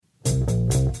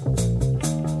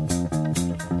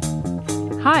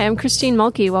Hi, I'm Christine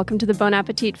Mulkey. Welcome to the Bon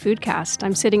Appetit Foodcast.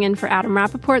 I'm sitting in for Adam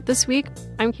Rappaport this week.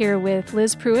 I'm here with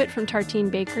Liz Prueitt from Tartine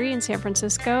Bakery in San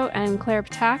Francisco and Claire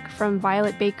Ptak from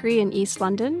Violet Bakery in East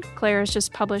London. Claire has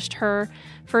just published her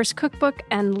first cookbook,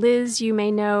 and Liz, you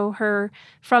may know her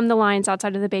from the lines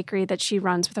outside of the bakery that she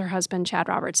runs with her husband, Chad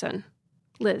Robertson.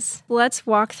 Liz, let's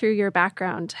walk through your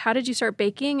background. How did you start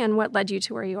baking, and what led you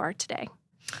to where you are today?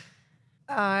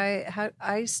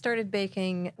 I started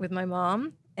baking with my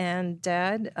mom and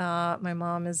dad. My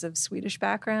mom is of Swedish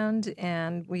background,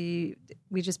 and we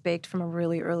just baked from a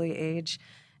really early age.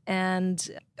 And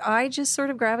I just sort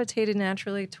of gravitated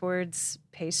naturally towards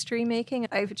pastry making.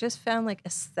 I've just found, like,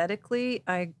 aesthetically,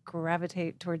 I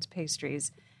gravitate towards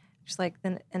pastries. Just like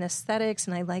an aesthetics,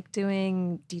 and I like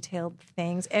doing detailed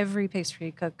things. Every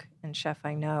pastry cook and chef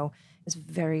I know is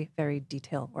very, very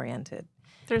detail-oriented.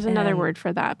 There's another word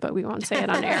for that, but we won't say it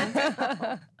on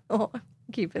air. Well,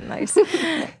 keep it nice.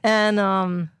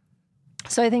 And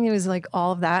so I think it was like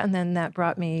all of that. And then that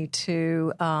brought me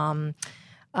to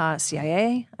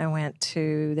CIA. I went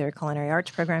to their culinary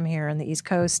arts program here on the East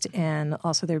Coast and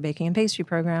also their baking and pastry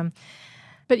program.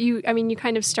 But you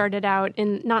kind of started out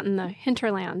not in the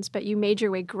hinterlands, but you made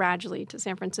your way gradually to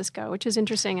San Francisco, which is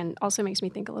interesting and also makes me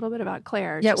think a little bit about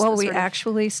Claire. Yeah, well, we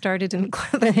actually started in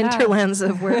the hinterlands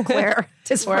of where Claire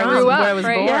is from. Where I was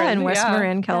born. Yeah, in West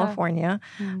Marin, California.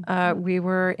 We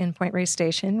were in Point Reyes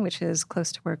Station, which is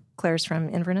close to where Claire's from,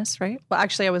 Inverness, right? Well,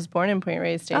 actually, I was born in Point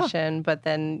Reyes Station, but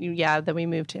then we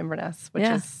moved to Inverness, which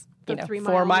is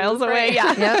 4 miles away.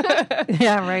 Yeah.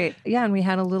 Yeah, right. Yeah, and we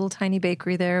had a little tiny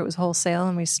bakery there. It was wholesale,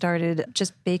 and we started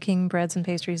just baking breads and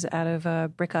pastries out of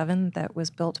a brick oven that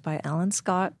was built by Alan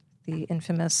Scott, the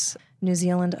infamous New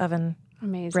Zealand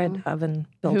bread oven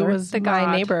builder. Who was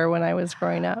my neighbor when I was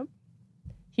growing up.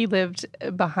 He lived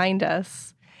behind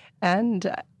us, and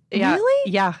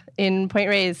Really? Yeah, in Point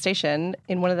Reyes Station,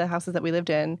 in one of the houses that we lived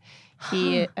in,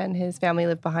 he and his family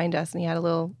lived behind us, and he had a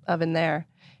little oven there.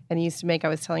 And he used to make, I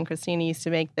was telling Christine, he used to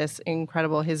make this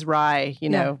incredible, his rye,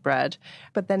 bread.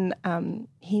 But then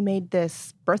he made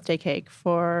this birthday cake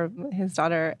for his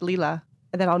daughter, Leela,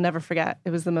 that I'll never forget.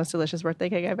 It was the most delicious birthday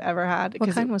cake I've ever had.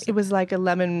 What kind was it? It was like a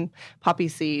lemon poppy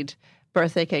seed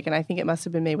birthday cake, and I think it must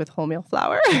have been made with wholemeal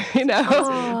flour,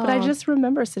 But I just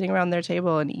remember sitting around their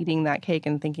table and eating that cake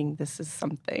and thinking, this is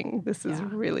something. This is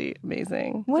really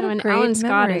amazing. What a great Alan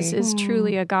Scott memory. is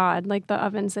truly a god. Like, the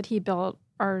ovens that he built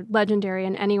are legendary,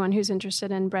 and anyone who's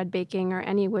interested in bread baking or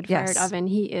any wood-fired oven,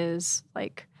 he is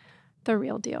like the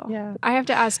real deal. Yeah. I have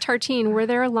to ask, Tartine, were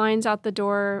there lines out the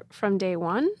door from day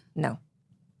one? No.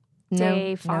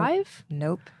 Day 5?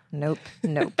 Nope.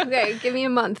 Okay, give me a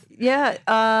month. Yeah,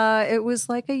 it was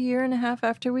like a year and a half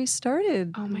after we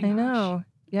started. Oh my gosh. I know.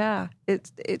 Yeah,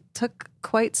 it took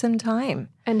quite some time.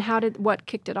 And what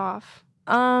kicked it off?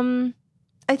 I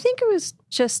think it was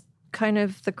just kind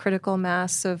of the critical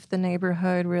mass of the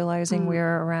neighborhood, realizing we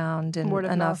were around and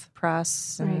enough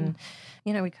press. And,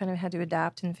 we kind of had to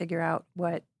adapt and figure out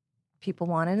what people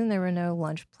wanted. And there were no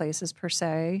lunch places per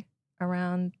se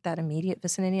around that immediate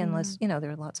vicinity, unless, there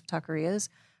were lots of taquerias,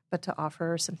 but to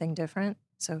offer something different.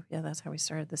 So, yeah, that's how we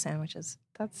started the sandwiches.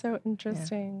 That's so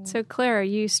interesting. Yeah. So, Claire,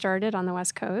 you started on the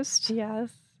West Coast. Yes.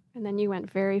 And then you went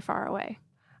very far away.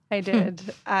 I did.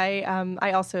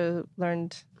 I also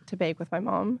learned to bake with my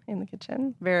mom in the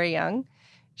kitchen, very young.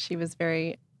 She was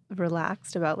very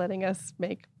relaxed about letting us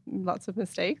make lots of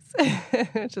mistakes,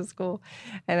 which is cool.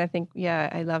 And I think,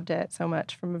 I loved it so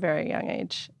much from a very young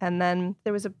age. And then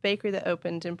there was a bakery that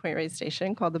opened in Point Reyes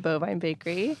Station called the Bovine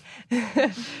Bakery.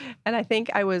 And I think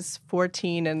I was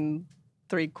 14 and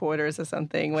 3/4 or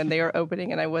something when they were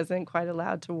opening, and I wasn't quite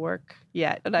allowed to work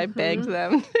yet. And I begged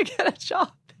them to get a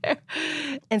job there.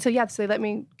 And so they let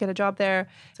me get a job there.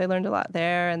 So I learned a lot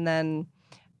there. And then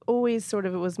always sort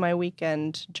of it was my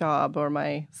weekend job, or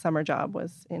my summer job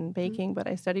was in baking, but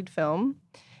I studied film.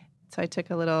 So I took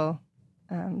a little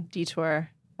detour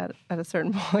at a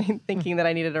certain point, thinking that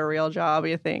I needed a real job,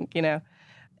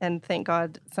 And thank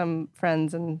God some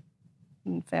friends and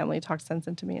family talked sense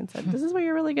into me and said, this is what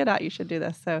you're really good at. You should do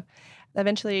this. So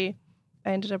eventually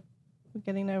I ended up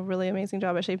getting a really amazing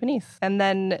job at Chez Panisse. And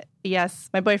then,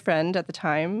 my boyfriend at the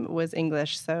time was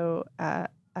English, so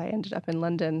I ended up in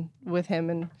London with him.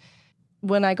 And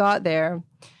when I got there,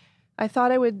 I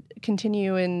thought I would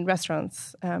continue in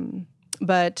restaurants,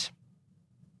 but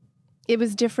it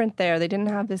was different there. They didn't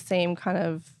have the same kind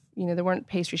of, there weren't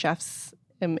pastry chefs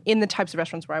in the types of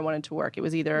restaurants where I wanted to work. It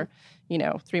was either,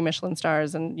 3 Michelin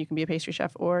stars and you can be a pastry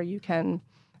chef, or you can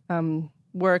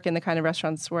work in the kind of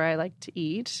restaurants where I like to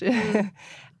eat.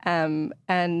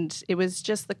 And it was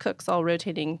just the cooks all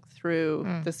rotating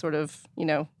through the sort of,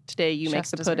 today you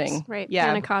Chef's make the pudding. Right. Yeah.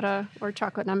 Panna cotta or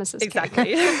chocolate nemesis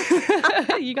Exactly.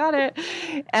 You got it.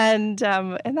 And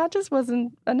that just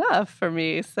wasn't enough for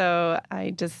me. So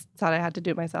I just thought I had to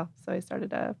do it myself. So I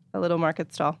started a little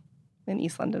market stall in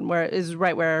East London, where it is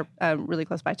right where, really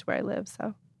close by to where I live.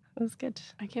 So it was good.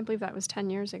 I can't believe that was 10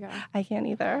 years ago. I can't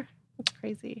either. It's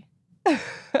crazy.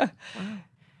 Wow.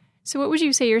 So what would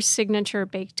you say your signature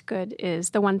baked good is,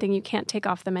 the one thing you can't take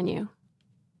off the menu?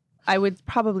 I would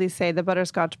probably say the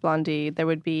butterscotch blondie. There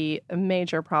would be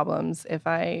major problems if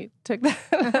I took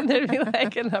that. There'd be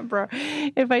like an uproar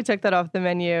if I took that off the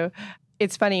menu.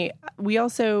 It's funny. We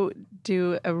also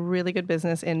do a really good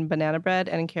business in banana bread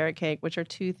and in carrot cake, which are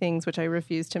two things which I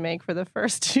refused to make for the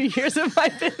first 2 years of my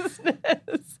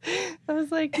business. I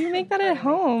was like, you make that at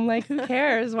home. Like, who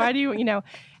cares? Why do you.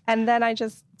 And then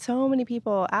so many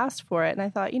people asked for it. And I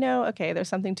thought, okay, there's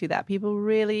something to that. People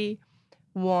really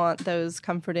want those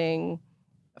comforting,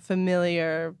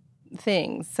 familiar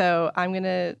things. So I'm going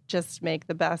to just make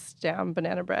the best damn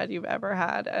banana bread you've ever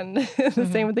had. And the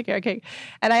same with the carrot cake.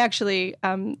 And I actually,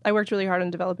 I worked really hard on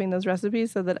developing those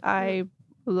recipes so that I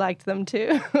liked them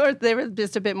too. Or they were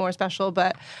just a bit more special,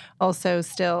 but also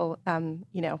still, kind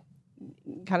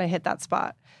of hit that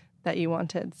spot that you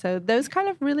wanted. So those kind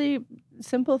of really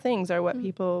simple things are what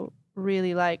people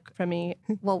really like from me.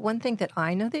 Well, one thing that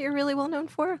I know that you're really well known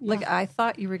for, like I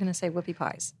thought you were going to say whoopie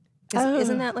pies.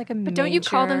 Isn't that like a But don't you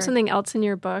call them something else in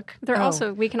your book?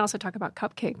 We can also talk about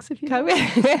cupcakes if you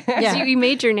Yeah. So you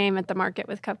made your name at the market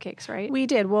with cupcakes, right? We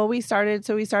did. Well, we started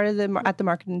at the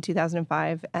market in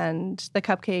 2005, and the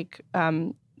cupcake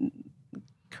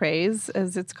craze,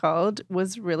 as it's called,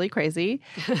 was really crazy.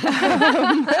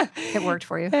 It worked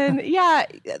for you. And yeah,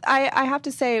 I have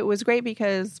to say it was great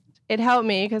because it helped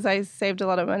me because I saved a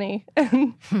lot of money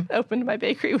and opened my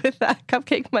bakery with that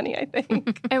cupcake money, I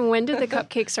think. And when did the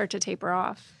cupcakes start to taper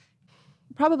off?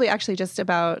 Probably actually just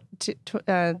about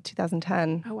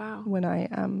 2010. Oh, wow. When I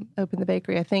opened the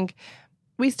bakery. I think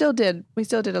we still did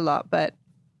a lot, but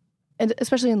and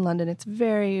especially in London, it's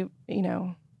very,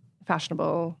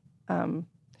 fashionable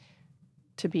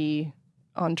to be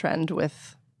on trend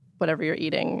with whatever you're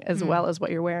eating as well as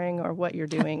what you're wearing or what you're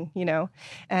doing,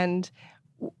 And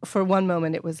for one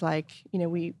moment, it was like,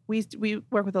 we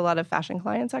work with a lot of fashion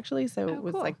clients, actually. So it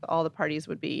was cool. like all the parties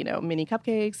would be, mini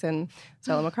cupcakes and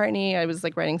Stella McCartney. I was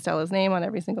like writing Stella's name on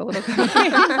every single little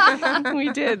cupcake.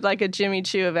 We did like a Jimmy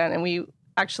Choo event. And we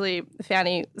actually,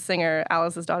 Fanny Singer,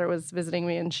 Alice's daughter, was visiting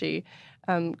me, and she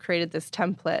created this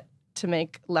template to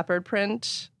make leopard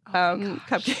print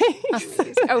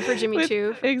cupcakes. Oh, for Jimmy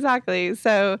Choo. Exactly.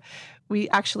 So we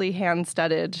actually hand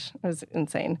studded, it was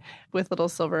insane, with little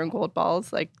silver and gold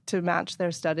balls, like to match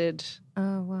their studded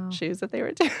shoes that they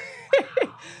were doing.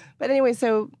 But anyway,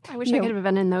 so I wish I could have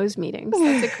been in those meetings.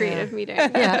 That's a creative meeting.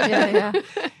 Yeah.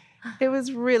 It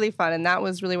was really fun, and that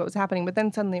was really what was happening. But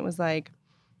then suddenly it was like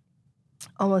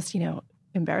almost,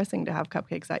 embarrassing to have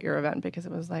cupcakes at your event because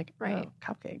it was like, right,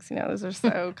 cupcakes, those are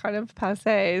so kind of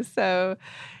passé. So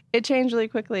it changed really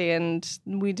quickly, and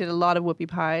we did a lot of whoopie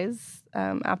pies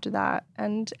after that.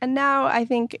 And now I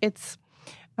think it's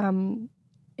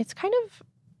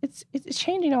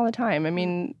changing all the time. I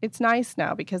mean, it's nice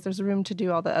now because there's room to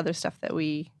do all the other stuff that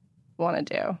we want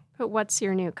to do. But what's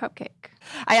your new cupcake?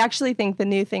 I actually think the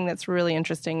new thing that's really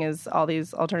interesting is all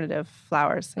these alternative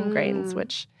flours and grains,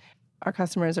 which our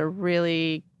customers are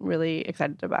really, really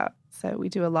excited about. So we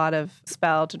do a lot of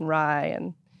spelt and rye,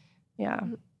 and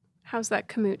How's that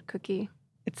Kamut cookie?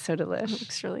 It's so delicious. It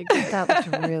looks really good. That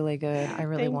looked really good. I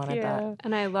really wanted that.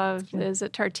 And I love Liz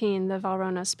at Tartine, the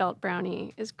Valrhona spelt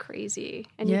brownie is crazy.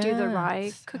 And you do the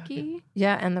rye cookie?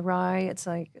 Yeah, and the rye, it's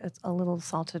a little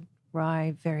salted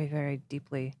rye, very, very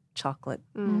deeply chocolate.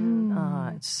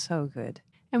 It's so good.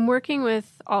 And working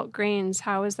with alt grains,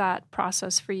 how is that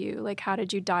process for you? Like, how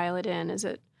did you dial it in?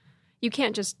 You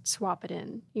can't just swap it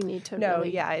in. You need to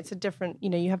it's a different,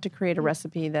 you have to create a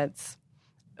recipe that's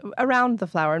around the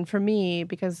flour. And for me,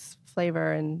 because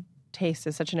flavor and taste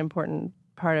is such an important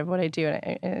part of what I do,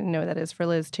 and I know that is for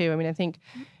Liz too. I mean, I think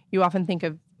you often think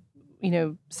of,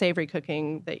 savory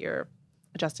cooking, that you're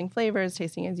adjusting flavors,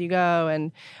 tasting as you go.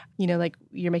 And, like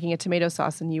you're making a tomato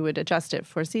sauce and you would adjust it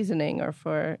for seasoning or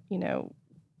for,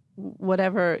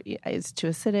 whatever is too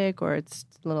acidic, or it's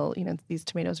a little, these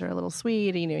tomatoes are a little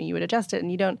sweet, you would adjust it.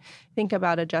 And you don't think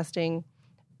about adjusting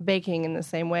baking in the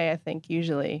same way, I think,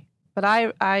 usually. But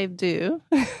I do.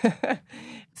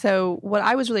 So what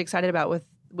I was really excited about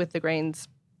with the grains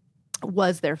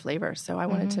was their flavor. So I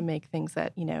wanted to make things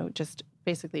that, just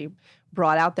basically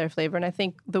brought out their flavor. And I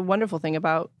think the wonderful thing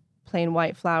about plain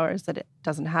white flour is that it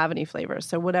doesn't have any flavor.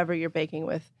 So whatever you're baking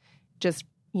with, just,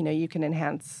 you can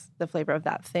enhance the flavor of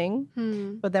that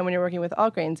thing. But then when you're working with all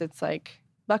grains, it's like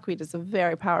buckwheat is a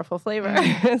very powerful flavor.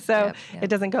 So it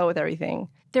doesn't go with everything.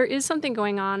 There is something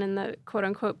going on in the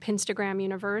quote-unquote Pinstagram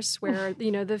universe where,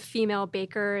 the female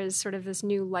baker is sort of this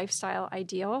new lifestyle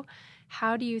ideal.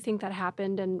 How do you think that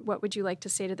happened, and what would you like to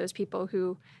say to those people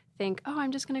who think, oh,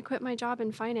 I'm just going to quit my job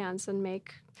in finance and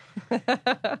make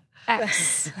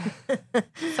X?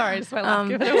 Sorry, just my laugh.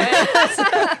 Give it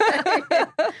away.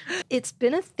 It's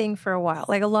been a thing for a while.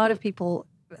 Like a lot of people,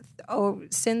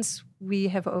 since we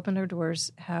have opened our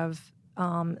doors, have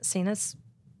seen us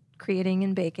creating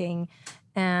and baking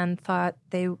and thought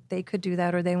they could do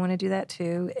that or they want to do that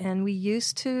too. And we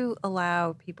used to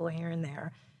allow people here and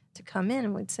there to come in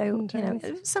and would say,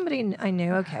 somebody I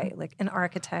knew, okay, like an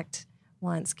architect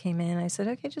once came in. I said,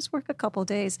 okay, just work a couple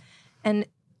days. And,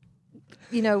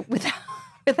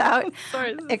 without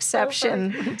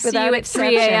exception, See you at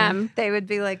 3 a.m. they would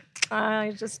be like,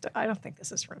 I don't think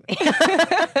this is for me.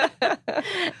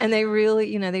 And they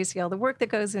really, they see all the work that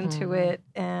goes into it.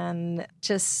 And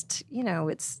just,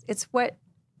 it's what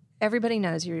everybody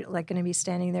knows. You're like going to be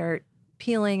standing there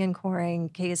peeling and coring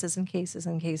cases and cases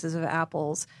and cases of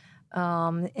apples.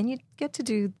 And you get to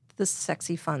do the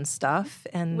sexy, fun stuff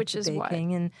and which is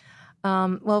baking.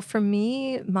 And well, for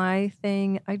me, my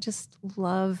thing, I just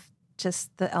love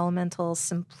just the elemental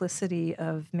simplicity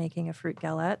of making a fruit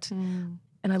galette.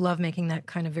 And I love making that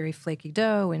kind of very flaky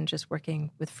dough and just working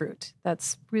with fruit.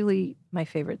 That's really my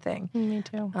favorite thing. Me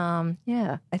too.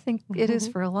 I think it is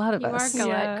for a lot of us. You are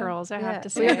galette girls, I have to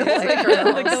say. We are galette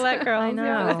girls. The galette girls. I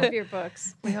know. Both of your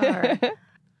books. We are.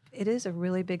 It is a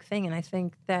really big thing. And I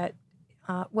think that,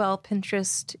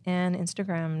 Pinterest and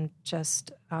Instagram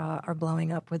just are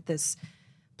blowing up with this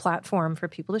platform for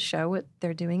people to show what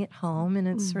they're doing at home. And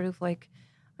it's sort of like,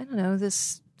 I don't know,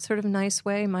 this sort of nice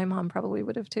way. My mom probably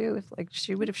would have too, if like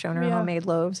she would have shown her homemade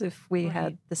loaves if we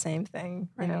had the same thing,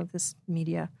 this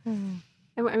media. And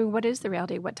I mean, what is the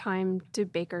reality? What time do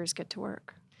bakers get to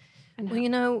work?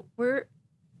 Well,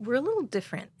 we're a little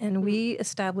different, and we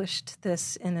established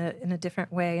this in a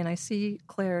different way. And I see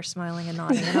Claire smiling and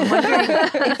nodding, and I'm wondering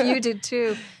if you did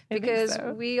too, because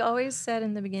we always said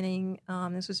in the beginning,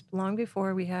 this was long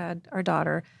before we had our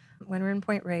daughter, when we were in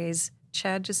Point Reyes,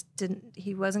 Chad just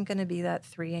he wasn't going to be that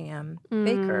 3 a.m.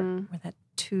 baker or that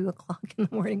 2 o'clock in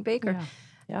the morning baker.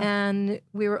 Yeah. And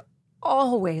we were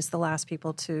always the last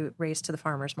people to race to the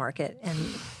farmer's market, and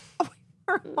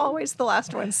always the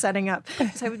last one setting up.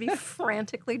 So I would be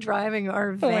frantically driving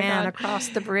our van across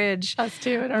the bridge. Us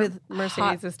too, in our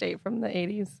Mercedes estate from the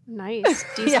 80s. Nice.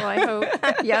 Diesel, I hope.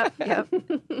 Yep.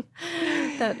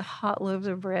 That hot loaves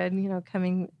of bread,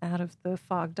 coming out of the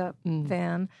fogged up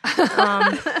van.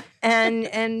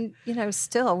 And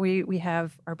still we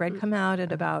have our bread come out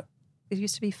at about, it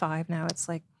used to be 5, now it's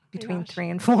like between 3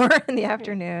 and 4 in the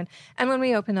afternoon. And when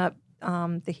we open up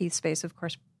the Heath space, of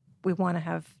course, we want to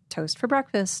have toast for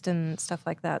breakfast and stuff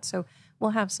like that. So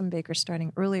we'll have some bakers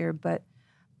starting earlier, but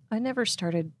I never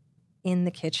started in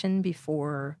the kitchen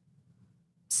before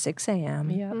 6 a.m.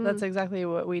 Yeah, that's exactly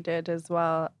what we did as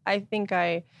well. I think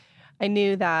I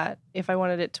knew that if I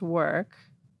wanted it to work,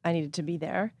 I needed to be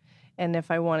there. And if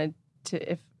I wanted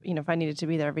to, if I needed to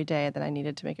be there every day, then I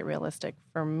needed to make it realistic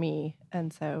for me.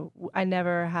 And so I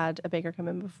never had a baker come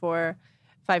in before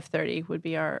 5:30 would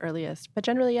be our earliest. But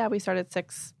generally, we start at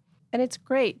 6. And it's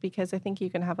great because I think you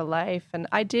can have a life. And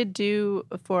I did do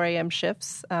 4 a.m.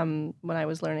 shifts when I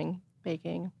was learning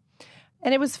baking.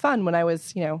 And it was fun when I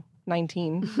was,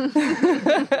 19.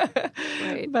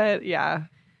 Right. But yeah.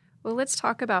 Well, let's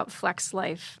talk about flex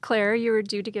life. Claire, you were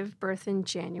due to give birth in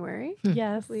January.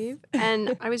 Yes. I believe.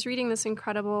 And I was reading this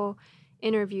incredible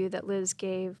interview that Liz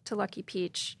gave to Lucky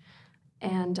Peach.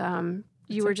 And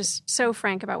you were just so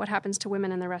frank about what happens to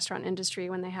women in the restaurant industry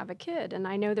when they have a kid. And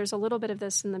I know there's a little bit of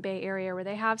this in the Bay Area where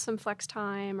they have some flex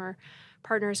time or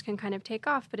partners can kind of take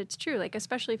off. But it's true, like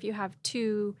especially if you have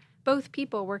both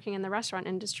people working in the restaurant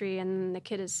industry and the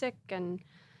kid is sick and,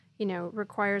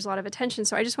 requires a lot of attention.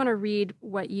 So I just want to read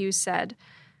what you said.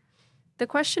 The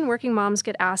question working moms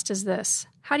get asked is this: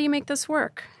 how do you make this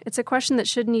work? It's a question that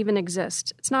shouldn't even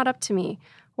exist. It's not up to me.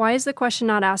 Why is the question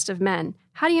not asked of men?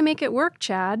 How do you make it work,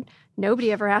 Chad?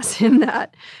 Nobody ever asks him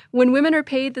that. When women are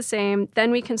paid the same,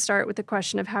 then we can start with the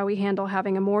question of how we handle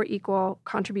having a more equal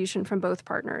contribution from both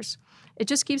partners. It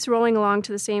just keeps rolling along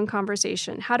to the same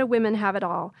conversation. How do women have it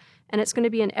all? And it's going to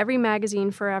be in every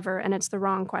magazine forever, and it's the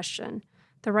wrong question.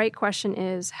 The right question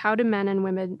is, how do men and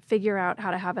women figure out how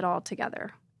to have it all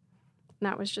together? And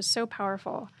that was just so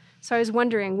powerful. So I was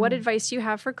wondering, what advice do you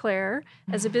have for Claire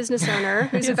as a business owner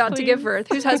who's about to give birth,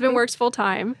 whose husband works full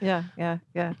time? Yeah.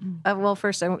 Well,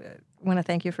 first, I want to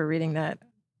thank you for reading that.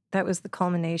 That was the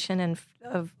culmination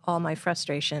of all my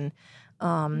frustration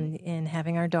in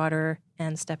having our daughter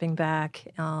and stepping back,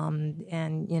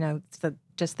 and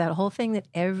just that whole thing that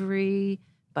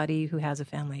everybody who has a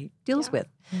family deals with.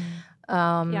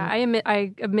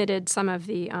 I omitted some of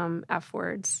the F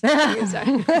words.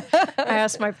 I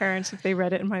asked my parents if they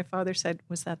read it, and my father said,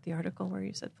 "Was that the article where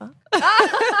you said fuck?"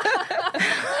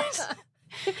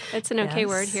 It's an okay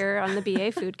word here on the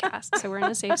BA Foodcast, so we're in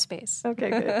a safe space. Okay,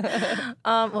 good.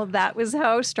 Well, that was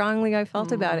how strongly I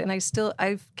felt about it, and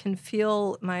I can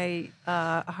feel my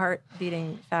heart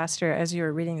beating faster as you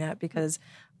were reading that, because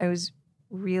I was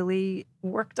really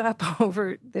worked up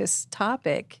over this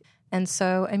topic. And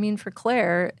so, for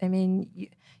Claire,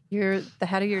 you're the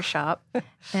head of your shop,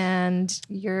 and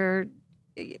you're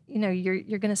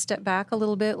going to step back a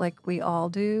little bit, like we all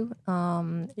do,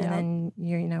 and then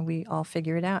we all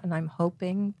figure it out. And I'm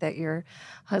hoping that your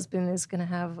husband is going to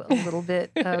have a little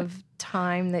bit of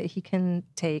time that he can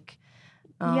take.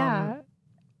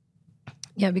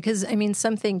 Because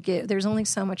there's only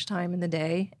so much time in the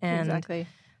day, and exactly.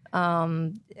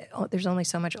 There's only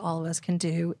so much all of us can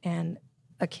do, and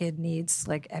a kid needs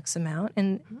like X amount.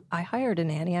 And I hired a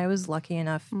nanny. I was lucky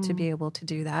enough to be able to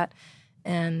do that.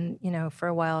 And, for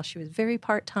a while she was very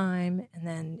part-time, and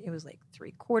then it was like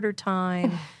 3/4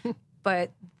 time.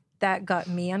 But that got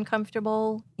me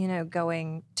uncomfortable,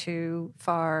 going too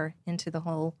far into the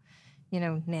whole,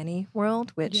 nanny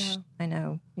world, which I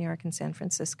know New York and San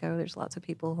Francisco, there's lots of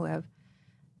people who have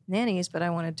nannies, but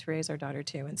I wanted to raise our daughter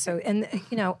too. And so,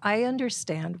 I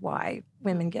understand why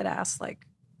women get asked, like,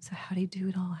 so how do you do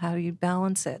it all? How do you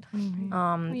balance it?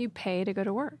 Mm-hmm. You pay to go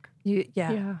to work.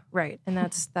 Right. And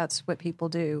that's what people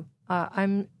do.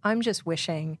 I'm just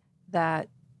wishing that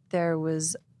there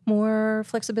was more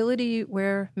flexibility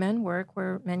where men work,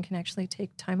 where men can actually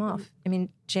take time off.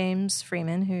 James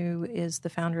Freeman, who is the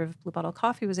founder of Blue Bottle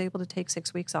Coffee, was able to take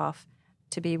 6 weeks off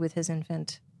to be with his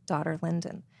infant daughter,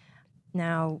 Lyndon.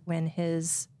 Now, when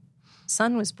his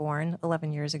son was born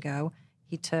 11 years ago,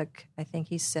 he took, I think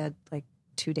he said, like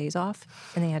 2 days off,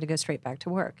 and they had to go straight back to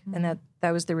work. And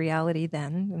that was the reality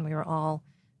then, and we were all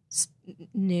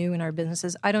new in our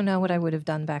businesses. I don't know what I would have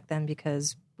done back then,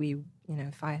 because we,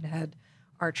 if I had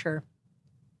Archer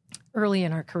early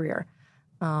in our career,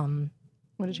 would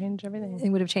have changed everything. It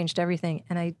would have changed everything.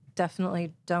 And I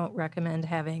definitely don't recommend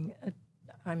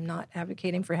I'm not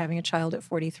advocating for having a child at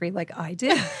 43 like I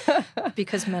did,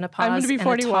 because menopause and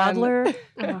 41. A toddler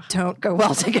don't go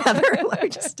well together. Let me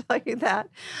just tell you that.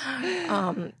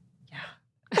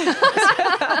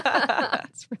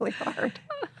 It's really hard.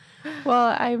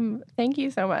 Well, thank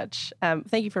you so much.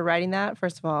 Thank you for writing that,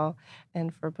 first of all,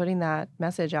 and for putting that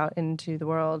message out into the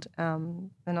world,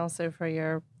 and also for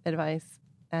your advice,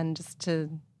 and just to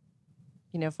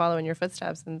follow in your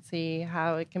footsteps and see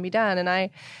how it can be done. And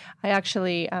I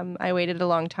actually, I waited a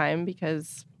long time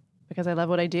because I love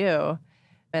what I do.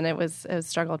 And it was a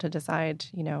struggle to decide,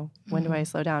 when do I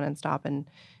slow down and stop and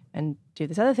do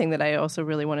this other thing that I also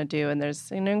really want to do. And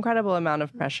there's an incredible amount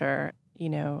of pressure,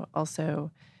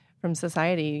 also from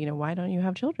society, why don't you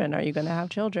have children? Are you going to have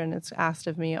children? It's asked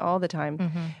of me all the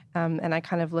time. And I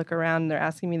kind of look around, they're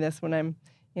asking me this when I'm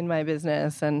in my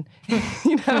business, and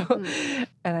and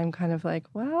I'm kind of like,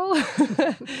 well,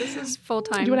 this is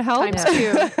full-time. Do you want to help?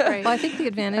 Too, right? Well, I think the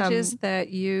advantage is that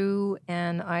you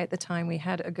and I, at the time, we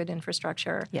had a good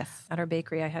infrastructure. Yes. At our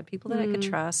bakery, I had people that I could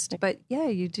trust. But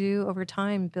you do over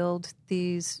time build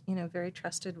these, very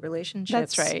trusted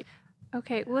relationships. That's right.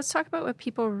 Okay, well, let's talk about what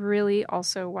people really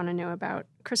also want to know about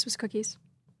Christmas cookies.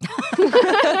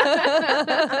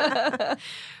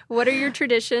 What are your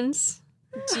traditions?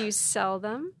 Do you sell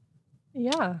them?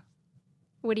 Yeah.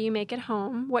 What do you make at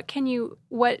home?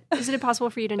 Is it possible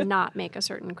for you to not make a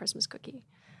certain Christmas cookie?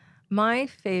 My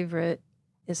favorite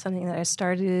is something that I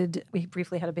started. We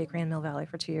briefly had a bakery in Mill Valley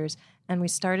for 2 years, and we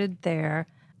started there.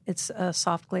 It's a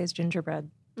soft glazed gingerbread.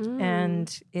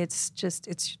 And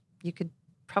you could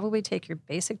probably take your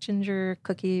basic ginger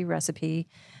cookie recipe,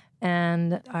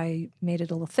 and I made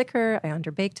it a little thicker. I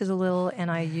underbaked it a little,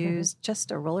 and I used just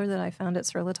a roller that I found at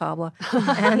Sur La Table.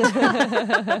 And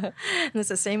it's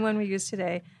the same one we use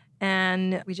today.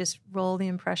 And we just roll the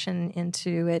impression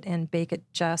into it and bake it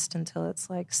just until it's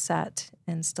like set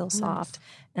and still soft. Nice.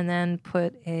 And then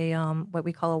put a what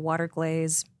we call a water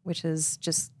glaze, which is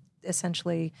just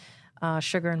essentially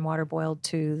sugar and water boiled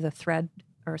to the thread,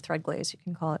 or thread glaze, you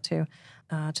can call it too,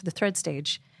 to the thread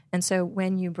stage. And so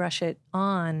when you brush it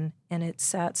on and it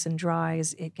sets and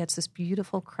dries, it gets this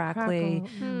beautiful crackly,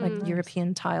 like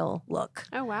European tile look.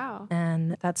 Oh, wow.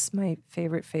 And that's my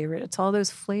favorite. It's all those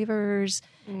flavors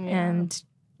and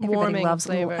everybody Warming loves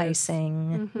flavors. a little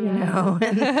icing, you know,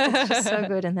 and it's just so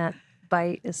good. And that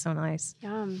bite is so nice.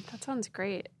 Yum. That sounds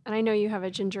great. And I know you have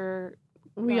a ginger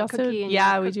We also, cookie in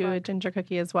your we do a cookbook. ginger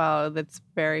cookie as well. That's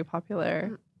very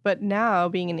popular. But now,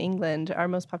 being in England, our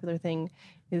most popular thing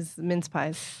is mince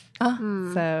pies.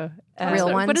 So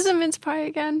Real ones? What is a mince pie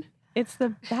again? it's the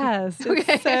best.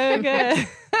 It's so good.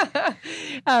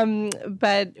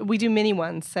 But we do mini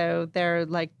ones, so they're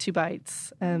like 2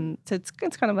 bites. So it's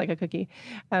kind of like a cookie.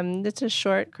 It's a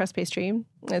short crust pastry,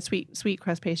 a sweet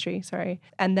crust pastry. Sorry,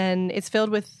 and then it's filled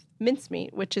with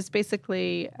mincemeat, which is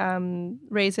basically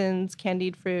raisins,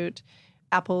 candied fruit,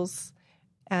 apples,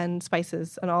 and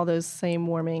spices, and all those same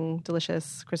warming,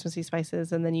 delicious Christmassy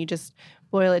spices. And then you just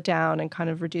boil it down and kind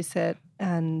of reduce it,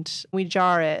 and we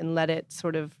jar it and let it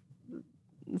sort of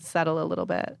settle a little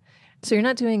bit. So you're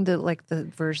not doing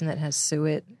the version that has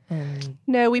suet and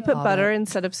No, we put all butter that.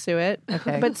 instead of suet.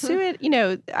 Okay. But suet,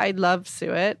 I love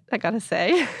suet, I gotta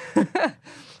say.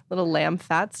 Little lamb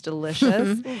fat's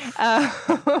delicious.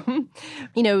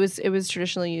 It was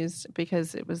traditionally used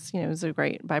because it was a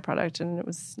great byproduct, and it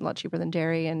was a lot cheaper than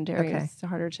dairy, and dairy is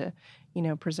harder to,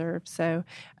 preserve. So,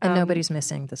 and nobody's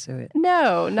missing the suet.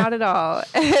 no, not at all.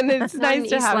 And it's Not in nice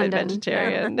to East have London. it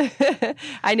vegetarian.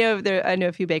 I know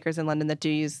a few bakers in London that do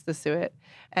use the suet,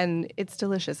 and it's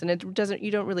delicious. And you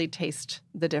don't really taste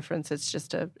the difference. It's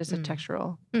just a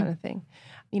textural kind of thing.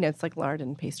 It's like lard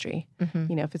and pastry.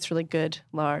 If it's really good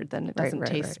lard, then it doesn't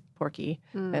taste porky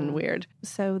and weird.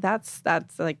 So that's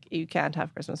like, you can't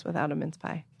have Christmas without a mince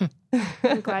pie.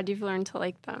 I'm glad you've learned to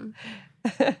like them.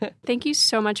 Thank you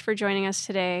so much for joining us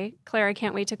today. Claire, I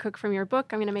can't wait to cook from your book.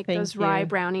 I'm going to make those rye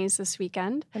brownies this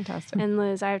weekend. Fantastic. And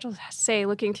Liz, I have to say,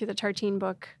 looking through the Tartine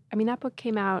book, that book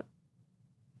came out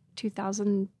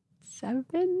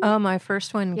 2007? Oh, my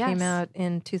first one Yes. came out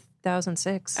in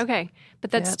 2006. Okay.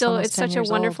 But that's Yeah, it's still, almost it's 10 such a years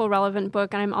wonderful, relevant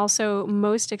book. And I'm also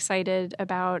most excited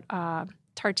about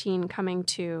Tartine coming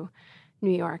to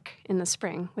New York in the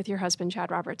spring with your husband, Chad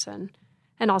Robertson.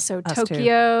 And also Us too.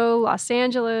 Tokyo, Los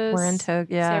Angeles, We're in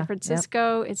Tokyo. Yeah. San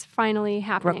Francisco. It's finally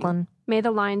happening. Brooklyn. May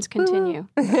the lines continue.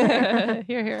 Here,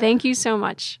 here. Thank you so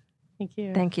much. Thank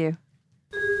you. Thank you.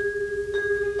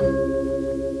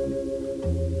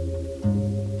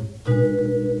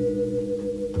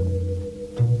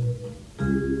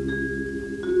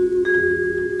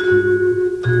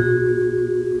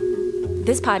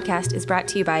 This podcast is brought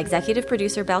to you by executive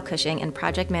producer Belle Cushing and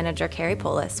project manager Carrie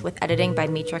Polis, with editing by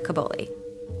Mitra Kaboli.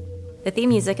 The theme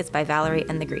music is by Valerie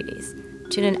and the Greedies.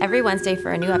 Tune in every Wednesday for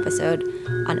a new episode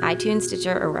on iTunes,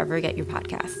 Stitcher, or wherever you get your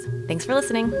podcasts. Thanks for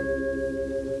listening.